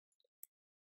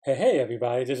Hey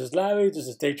everybody, this is Larry. This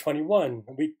is day 21,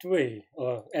 week 3,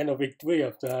 or end of week 3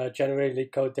 of the January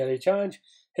Leetcode Daily Challenge.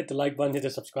 Hit the like button, hit the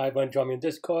subscribe button, join me in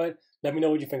Discord. Let me know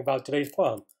what you think about today's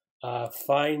problem.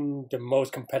 Find the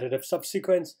most competitive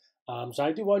subsequence. So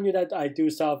I do warn you that I do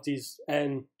solve these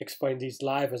and explain these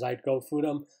live as I go through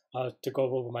them to go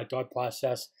over my thought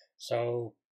process.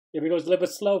 So if it goes a little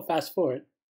bit slow, fast forward.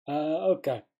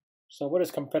 Okay, so what does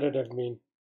competitive mean?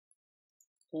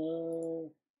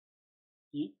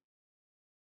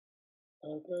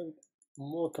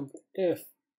 Okay, if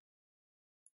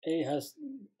A has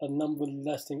a number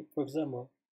less than, for example,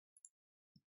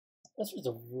 that's just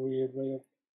a weird way of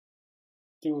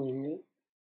doing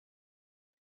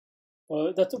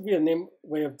it. That's a weird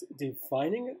way of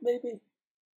defining it, maybe?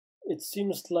 It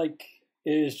seems like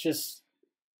it is just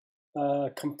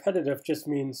competitive just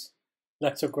means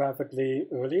lexicographically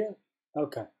earlier.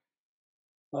 Okay.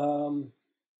 Um,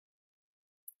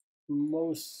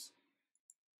 most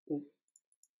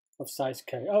of size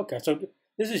K. Okay, so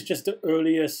this is just the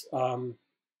earliest. So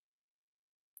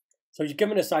you're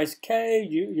given a size K,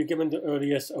 you're given the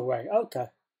earliest array. Okay.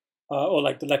 Or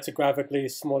like the lexicographically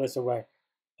smallest array.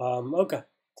 Okay.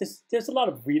 There's a lot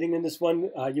of reading in this one.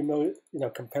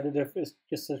 Competitive is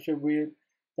just such a weird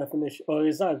definition. Or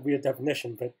it's not a weird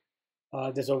definition, but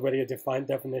there's already a defined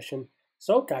definition.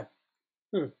 So okay.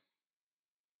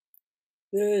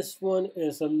 This one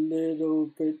is a little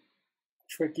bit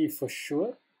tricky for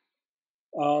sure.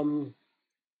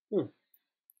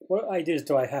 What ideas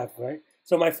do I have, right?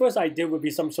 So my first idea would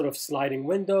be some sort of sliding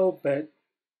window, but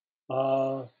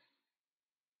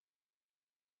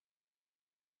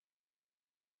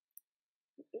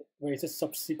wait, is it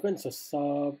subsequence or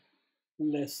sub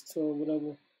list or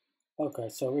whatever? Okay,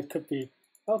 so it could be,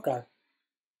 okay.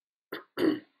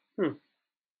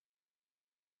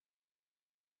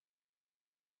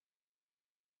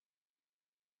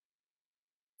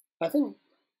 I think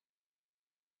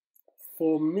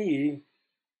for me,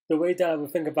 the way that I would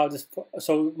think about this,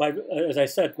 so as I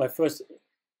said, my first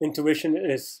intuition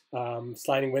is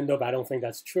sliding window, but I don't think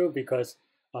that's true because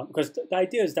the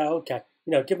idea is that, okay,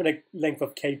 given a length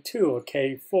of K2 or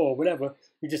K4, whatever,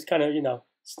 you just kind of,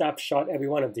 snapshot every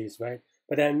one of these, right?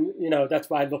 But then, that's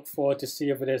why I look forward to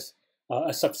see if it is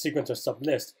a subsequence or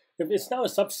sublist. If it's now a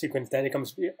subsequence, then it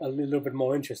becomes a little bit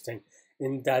more interesting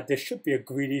in that there should be a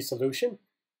greedy solution.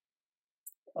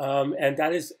 And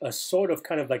that is a sort of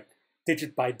kind of like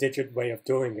digit by digit way of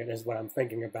doing it is what I'm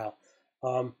thinking about.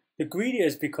 The greedy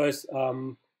is because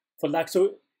for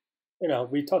Laxo,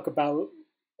 we talk about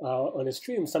on the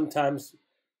stream sometimes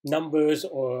numbers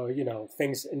or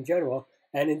things in general,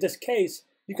 and in this case,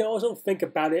 you can also think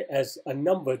about it as a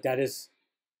number that is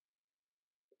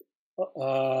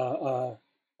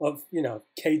of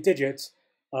k digits,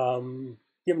 even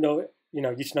though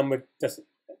each number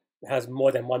has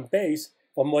more than one base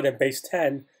or more than base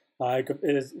 10. It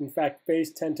is in fact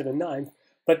base 10 to the ninth.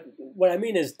 But what I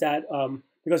mean is that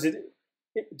because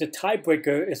the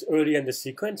tiebreaker is early in the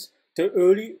sequence,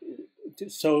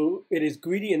 so it is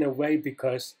greedy in a way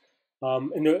because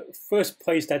in the first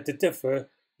place that they differ,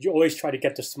 you always try to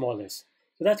get the smallest.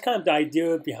 So that's kind of the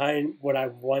idea behind what I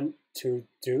want to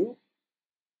do.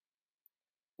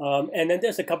 And then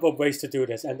there's a couple of ways to do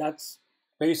this, and that's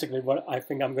basically what I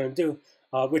think I'm going to do,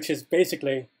 which is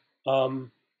basically have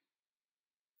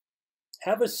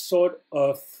a sort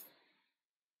of,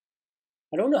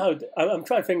 I don't know I'm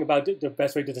trying to think about the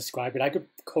best way to describe it. I could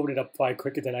code it up quite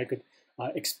quicker than I could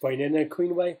explain it in a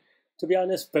clean way, to be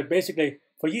honest. But basically,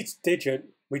 for each digit,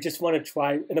 we just want to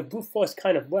try in a brute force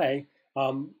kind of way.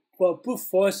 Well, brute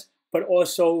force, but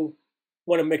also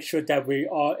want to make sure that we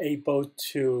are able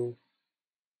to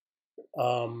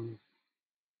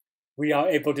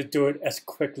do it as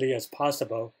quickly as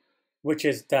possible, which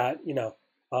is that,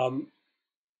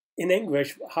 in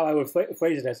English, how I would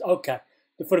phrase it is, okay,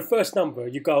 for the first number,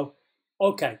 you go,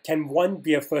 okay, can 1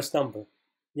 be a first number?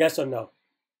 Yes or no?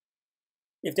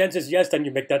 If the answer is yes, then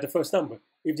you make that the first number.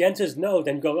 If the answer is no,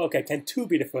 then you go, okay, can 2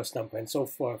 be the first number, and so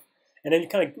forth. And then you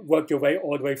kind of work your way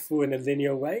all the way through in a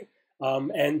linear way.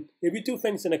 And if you do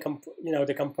things in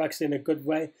the complexity in a good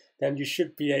way, then you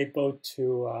should be able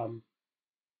to,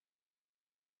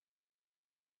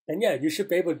 and yeah, you should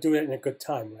be able to do it in a good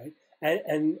time, right?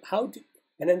 And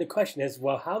then the question is,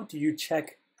 well, how do you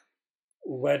check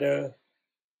whether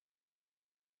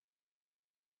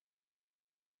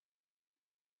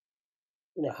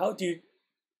how do you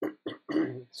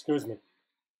excuse me,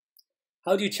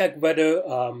 how do you check whether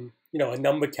a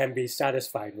number can be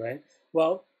satisfied, right?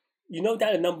 Well, you know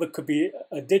that a number could be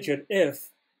a digit if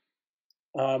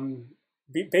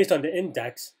based on the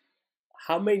index,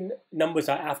 how many numbers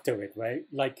are after it, right?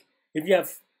 Like if you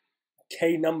have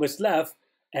k numbers left,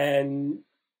 and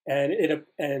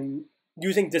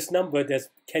using this number, there's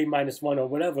k minus 1 or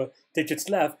whatever digits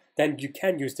left, then you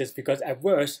can use this, because at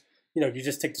worst, you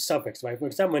just take the suffix, right? For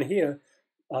example, in here,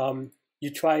 you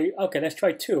try, okay, let's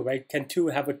try 2, right? Can 2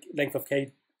 have a length of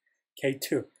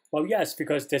k2? Well, yes,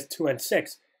 because there's 2 and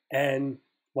 6, and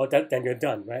well, then you're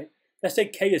done, right? Let's say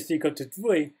k is equal to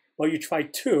 3. Well, you try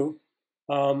 2.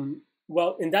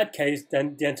 Well, in that case,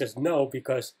 then the answer is no,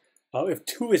 because if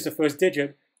 2 is the first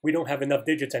digit, we don't have enough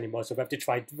digits anymore, so we have to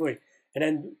try 3. And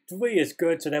then 3 is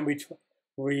good, so then we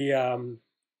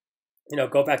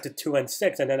go back to 2 and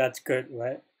 6, and then that's good,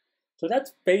 right? So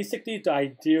that's basically the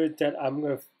idea that I'm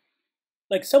going to,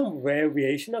 like some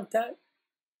variation of that.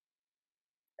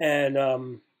 And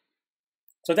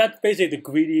so that's basically the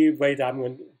greedy way that I'm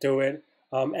going to do it.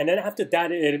 And then after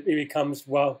that, it becomes,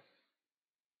 well,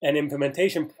 an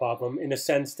implementation problem, in the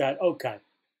sense that, okay,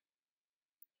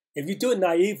 if you do it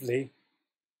naively,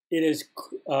 it is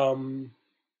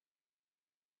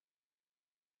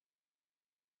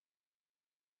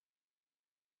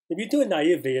if you do it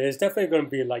naively, it's definitely going to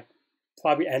be like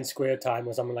probably n squared time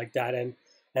or something like that. And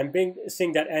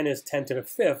seeing that n is 10 to the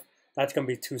 5th, that's going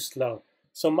to be too slow.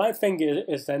 So my thing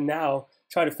is that now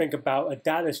try to think about a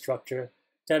data structure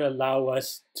that allow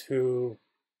us to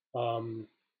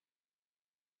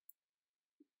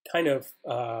kind of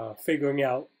figuring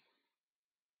out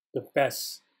the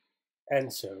best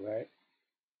answer, right?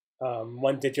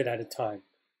 One digit at a time.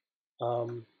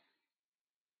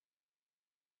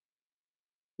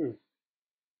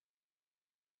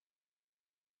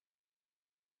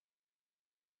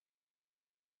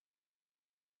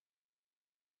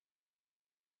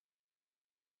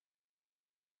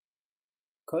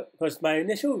 Because my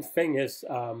initial thing is,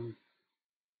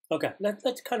 okay,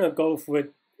 let's kind of go for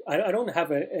it. I don't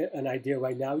have an idea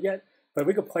right now yet, but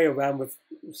we could play around with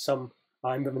some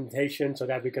implementation so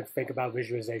that we can think about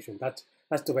visualization. That's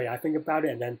the way I think about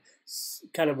it. And then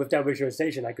kind of with that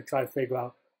visualization, I could try to figure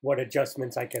out what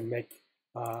adjustments I can make,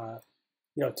 to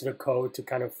the code to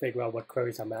kind of figure out what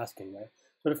queries I'm asking, right?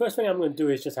 So the first thing I'm going to do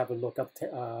is just have a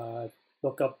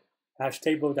lookup hash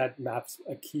table that maps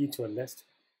a key to a list.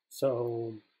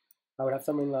 So I would have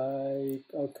something like,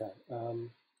 okay,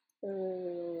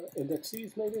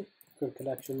 indexes maybe,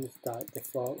 collections dot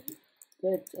default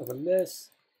of a list,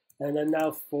 and then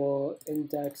now for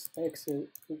index x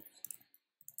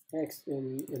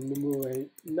in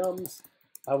enumerate nums,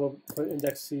 I will put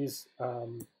indexes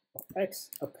of x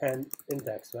append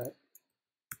index, right?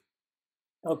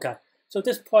 Okay, so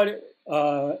this part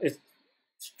is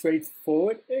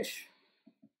straightforward-ish.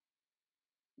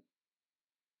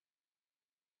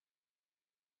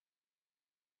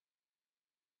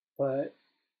 But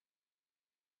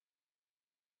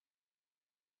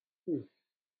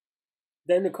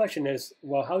then the question is,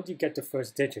 well, how do you get the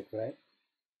first digit, right?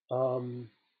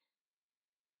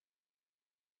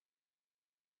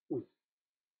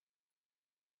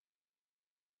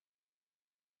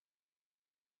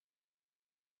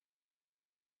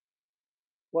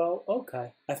 Well,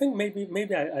 okay. I think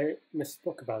maybe I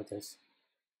misspoke about this.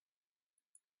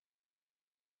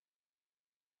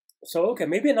 So okay,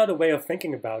 maybe another way of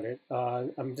thinking about it,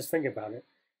 I'm just thinking about it,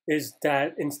 is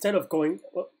that instead of going,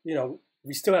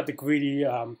 we still have the greedy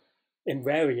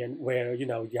invariant where,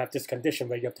 you have this condition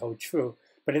where you have to hold true,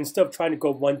 but instead of trying to go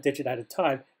one digit at a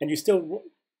time, and you still,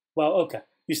 well, okay,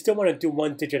 you still want to do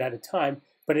one digit at a time,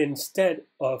 but instead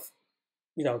of,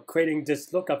 creating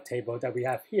this lookup table that we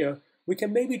have here, we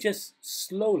can maybe just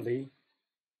slowly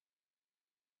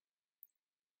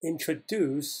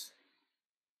introduce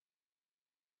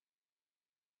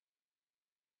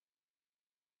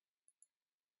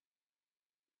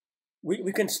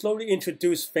we can slowly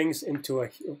introduce things into a,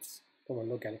 oops, don't want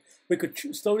to look at it. We could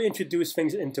slowly introduce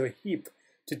things into a heap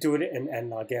to do it in n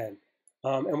log n.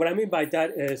 And what I mean by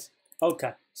that is,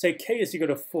 okay, say k is equal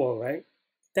to 4, right?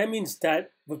 That means that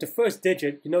with the first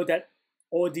digit, you know that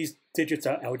all these digits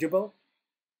are eligible.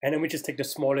 And then we just take the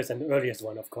smallest and the earliest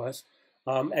one, of course.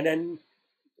 And then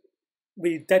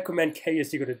we decrement k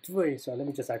is equal to 3. So let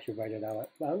me just actually write it out.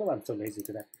 I don't know why I'm so lazy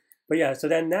today. But yeah, so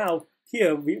then now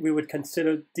here we would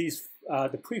consider these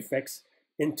the prefix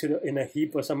in a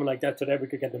heap or something like that, so that we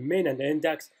could get the min and the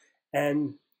index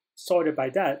and sort it by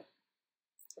that.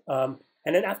 And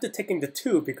then after taking the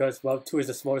 2, because, well, 2 is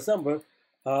the smallest number,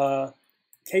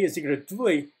 k is equal to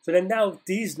 3. So then now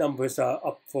these numbers are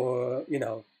up for,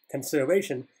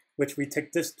 consideration, which we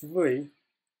take this 3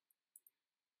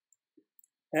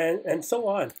 and so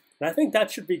on. And I think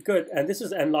that should be good. And this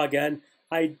is n log n.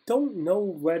 I don't know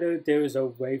whether there is a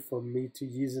way for me to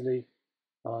easily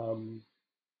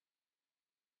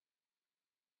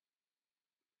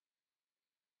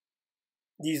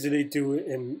easily do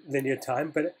in linear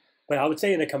time, but I would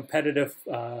say in a competitive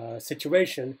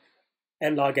situation,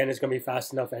 n log n is going to be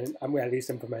fast enough, and I'm going to at least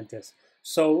implement this.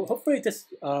 So hopefully this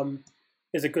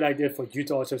is a good idea for you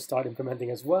to also start implementing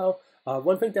as well.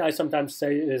 One thing that I sometimes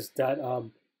say is that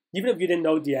even if you didn't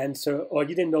know the answer or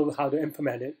you didn't know how to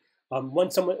implement it,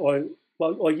 once someone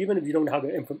or even if you don't know how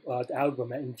to implement the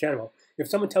algorithm in general, if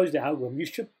someone tells you the algorithm, you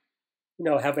should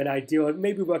have an idea or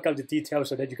maybe work out the details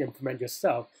so that you can implement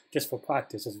yourself just for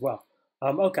practice as well.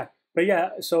 Okay, but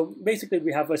yeah, so basically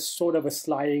we have a sort of a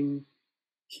sliding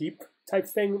heap type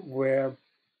thing where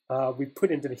we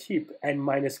put into the heap n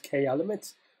minus k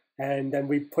elements, and then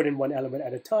we put in one element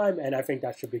at a time, and I think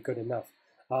that should be good enough.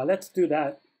 Let's do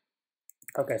that.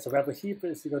 Okay, so we have a heap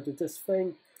is equal to this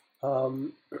thing.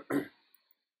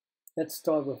 Let's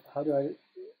start with how do I,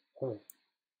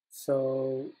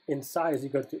 so inside is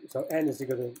equal to, so n is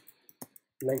equal to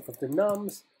length of the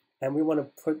nums, and we want to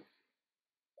put,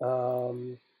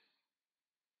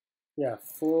 yeah,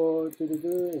 4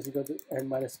 is equal to n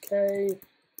minus k.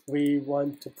 We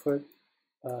want to put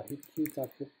heap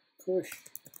dot hip push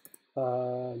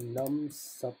num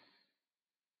sub.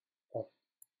 Oh,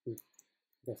 I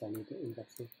guess I need to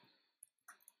index it.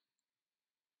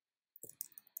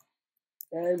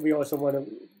 And we also want to,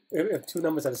 if two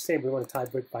numbers are the same, we want to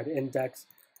type it by the index.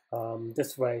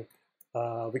 This way,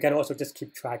 we can also just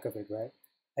keep track of it, right?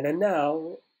 And then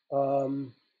now, how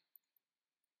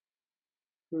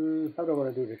do I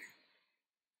want to do this?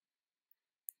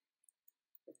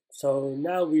 So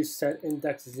now we set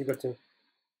index is equal to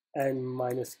n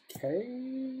minus k.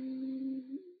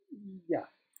 Yeah.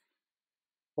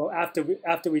 Well, after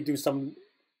we do some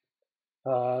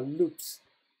loops,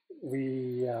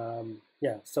 we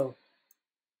yeah. So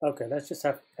okay, let's just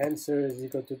have answer is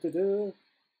equal to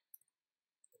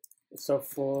So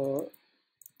for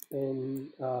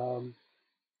in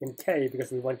k,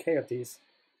 because we want k of these,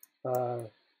 I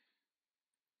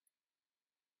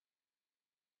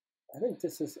think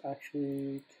this is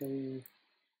actually k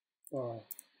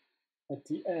at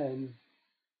the end.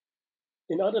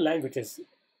 In other languages,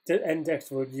 the index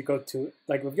would you go to,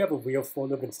 like if you have a real for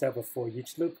loop instead of a for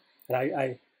each loop, and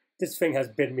I this thing has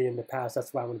bitten me in the past,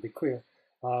 that's why I want to be clear.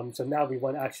 So now we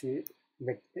want to actually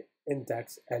make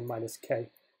index n minus k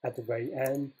at the very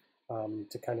end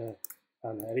to kind of,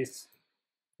 at least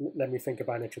let me think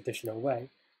about it in a traditional way.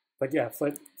 But yeah,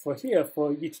 for here,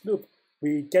 for each loop,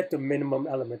 we get the minimum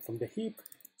element from the heap.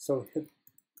 So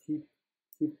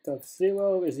heap of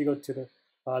 0 is equal to the,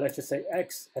 let's just say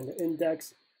x, and the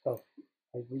index. Oh,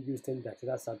 we used index, so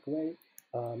that's not great.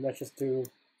 Let's just do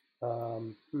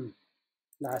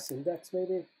last index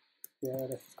maybe. Yeah,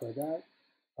 let's just go with that.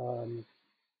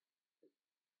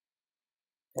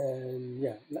 And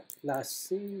yeah, last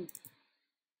c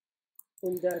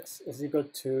index is equal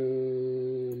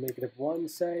to -1,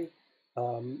 say.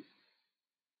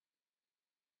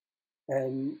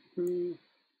 And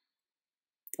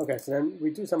okay, so then we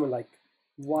do something like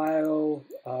while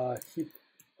heap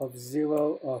of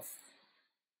 0 of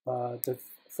the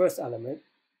first element.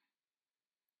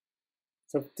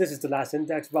 So this is the last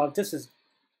index. Well, this is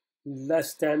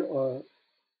less than or,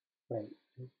 right.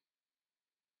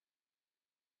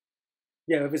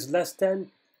 Yeah, if it's less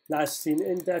than last seen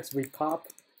index, we pop.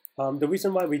 The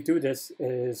reason why we do this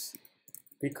is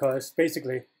because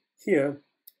basically here,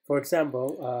 for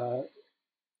example,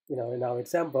 in our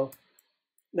example,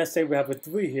 let's say we have a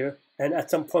 3 here, and at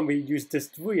some point we use this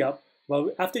 3 up.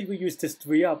 Well, after we use this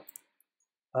 3 up,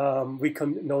 we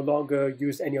can no longer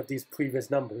use any of these previous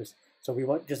numbers. So we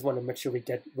just want to make sure we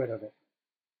get rid of it.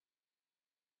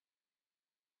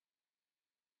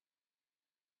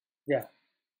 Yeah.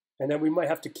 And then we might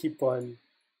have to keep on.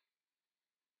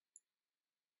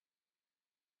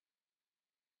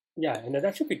 Yeah, and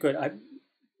that should be good.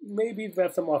 Maybe we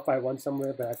have some off by 1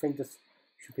 somewhere, but I think this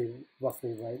should be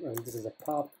roughly right. I mean, this is a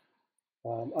pop.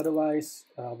 Otherwise,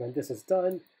 when this is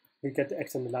done, we get the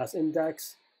x in the last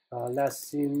index. Last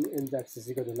seen index is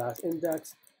equal to last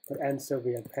index. For answer,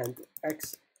 we append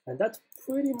x. And that's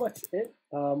pretty much it,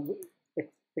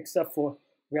 except for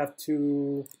we have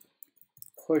to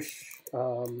push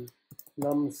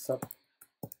num sub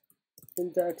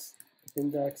index,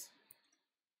 and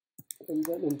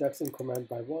then index increment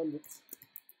by 1.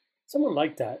 Something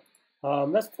like that.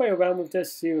 Let's play around with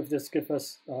this, see if this gives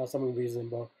us something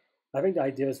reasonable. I think the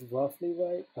idea is roughly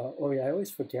right. Oh yeah, I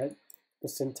always forget the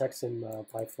syntax in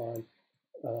Python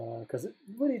because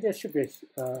really there should be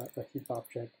a heap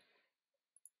object,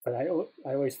 but I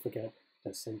always forget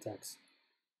the syntax.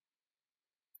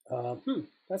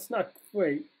 That's not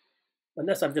great,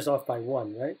 unless I'm just off by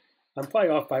 1, right? I'm probably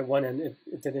off by 1 and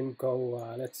it didn't go,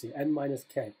 let's see, n minus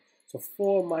k. So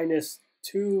 4 minus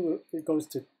 2, it goes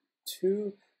to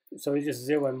 2. So it's just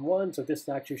 0 and 1. So this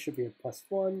actually should be a plus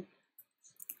 1.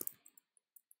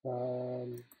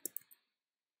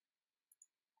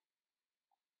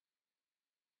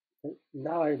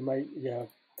 Now I might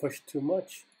push too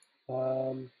much,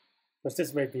 because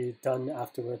this may be done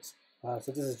afterwards.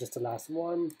 So this is just the last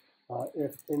one.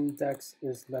 If index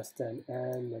is less than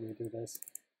n, let me do this.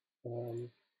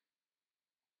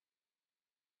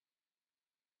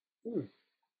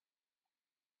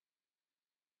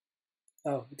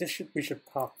 Oh, we should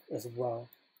pop as well.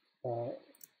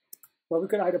 Well, we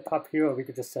could either pop here or we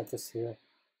could just set this here.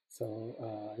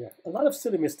 So yeah, a lot of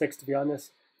silly mistakes, to be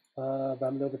honest. But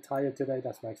I'm a little bit tired today.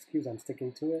 That's my excuse. I'm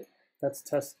sticking to it. Let's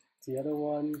test the other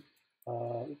one.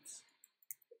 Oops.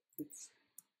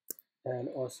 And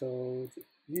also,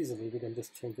 easily we can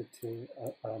just change it to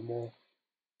more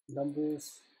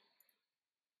numbers.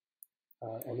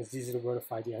 And it's easy to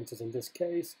verify the answers in this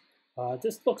case.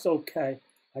 This looks okay.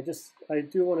 I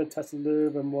do want to test a little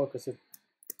bit more because it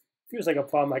feels like a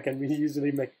problem I can really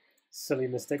easily make silly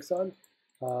mistakes on.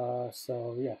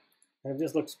 So yeah, and if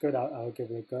this looks good, I'll give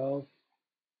it a go.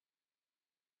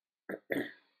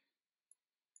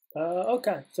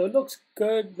 Okay, so it looks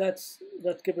good. Let's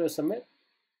give it a submit.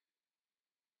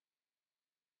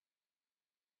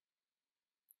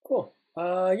 Cool.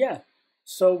 Yeah.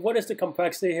 So what is the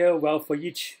complexity here? Well, for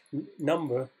each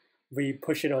number, we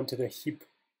push it onto the heap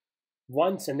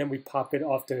once, and then we pop it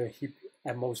off the heap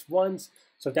at most once.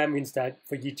 So that means that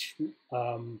for each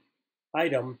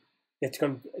item, it's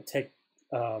going to take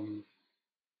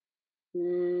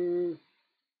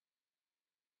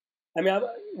I mean,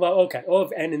 well, okay. O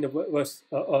of n in the worst,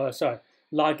 sorry,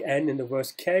 log n in the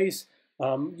worst case.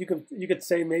 You could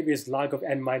say maybe it's log of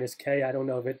n minus k. I don't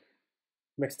know if it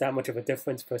makes that much of a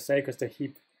difference per se because the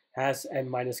heap has n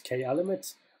minus k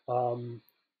elements.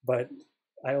 But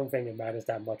I don't think it matters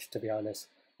that much, to be honest.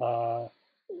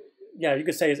 Yeah, you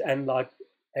could say it's n log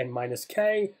n minus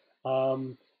k.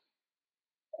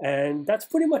 And that's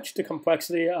pretty much the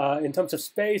complexity. In terms of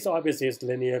space, obviously it's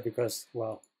linear because,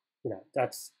 well,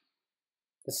 that's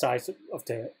the size of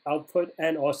the output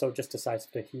and also just the size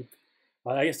of the heap.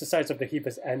 I guess the size of the heap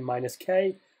is n minus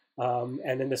k,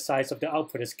 and then the size of the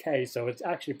output is k, so it's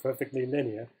actually perfectly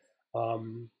linear.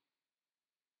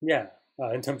 Yeah,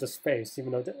 in terms of space,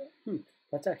 even though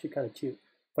that's actually kind of cute.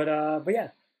 But yeah,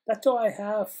 that's all I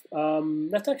have.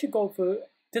 Let's actually go for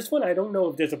this one. I don't know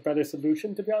if there's a better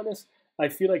solution, to be honest. I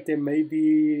feel like there may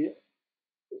be.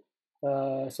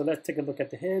 So let's take a look at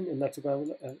the hint, and let's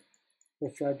go.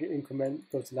 Let's try to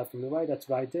increment goes left from the right. That's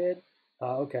what I did.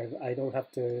 Okay, I don't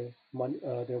have to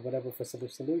the whatever for the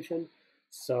solution.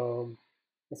 So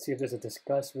let's see if there's a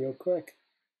discuss real quick.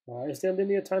 Is there a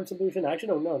linear time solution? I actually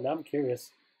don't know. Now I'm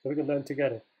curious. So we can learn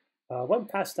together. One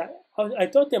past that. I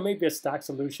thought there may be a stack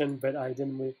solution, but I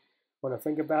didn't really want to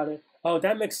think about it. Oh,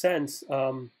 that makes sense.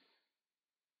 Oops,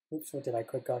 what did I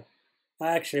click on?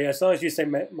 Actually, as long as you say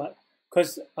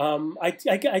because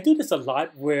I do this a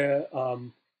lot where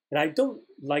and I don't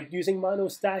like using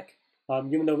monostack,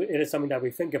 even though it is something that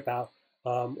we think about,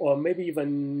 or maybe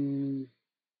even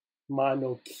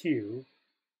mono queue.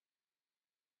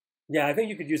 Yeah, I think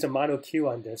you could use a mono queue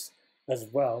on this as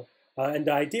well. And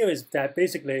the idea is that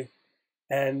basically,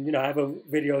 and I have a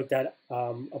video that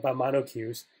about mono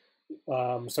queues.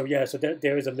 So yeah, so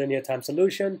there is a linear time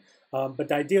solution, but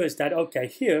the idea is that okay,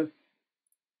 here,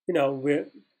 we're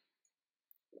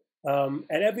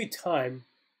at every time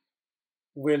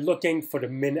we're looking for the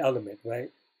min element,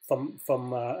 right,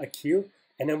 from a queue,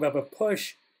 and then we have a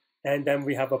push, and then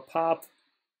we have a pop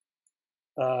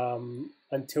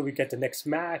until we get the next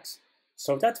max.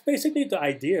 So that's basically the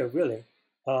idea, really,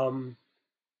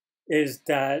 is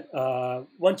that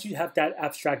once you have that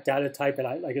abstract data type,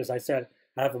 and like as I said,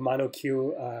 I have a mono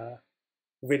queue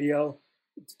video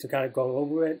to kind of go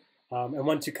over it, and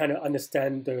once you kind of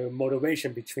understand the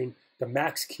motivation between the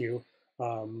max queue,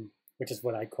 which is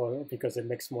what I call it because it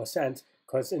makes more sense.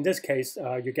 Because in this case,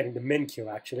 you're getting the min queue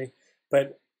actually,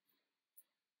 but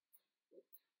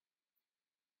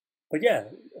yeah,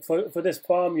 for this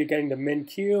problem, you're getting the min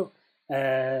queue,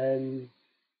 and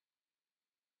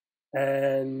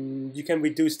you can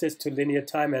reduce this to linear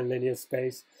time and linear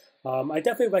space. I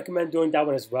definitely recommend doing that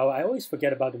one as well. I always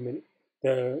forget about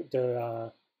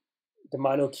the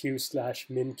mono queue /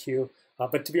 min queue,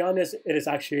 but to be honest, it is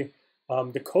actually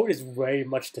the code is very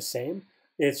much the same.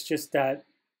 It's just that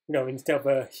instead of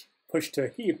a push to a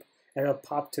heap and a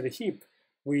pop to the heap,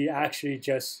 we actually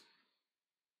just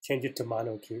change it to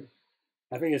mono queue.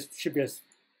 I think it should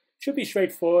be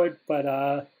straightforward, but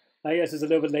I guess it's a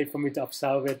little bit late for me to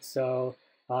upsolve it. So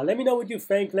Let me know what you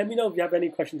think. Let me know if you have any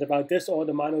questions about this or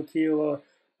the mono queue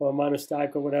or mono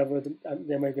stack or whatever.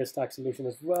 There might be a stack solution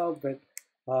as well. But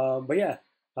yeah,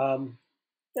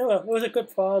 anyway, it was a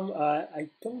good problem. I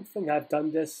don't think I've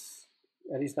done this,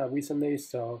 at least not recently.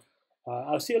 So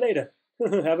I'll see you later.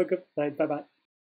 Have a good night. Bye bye.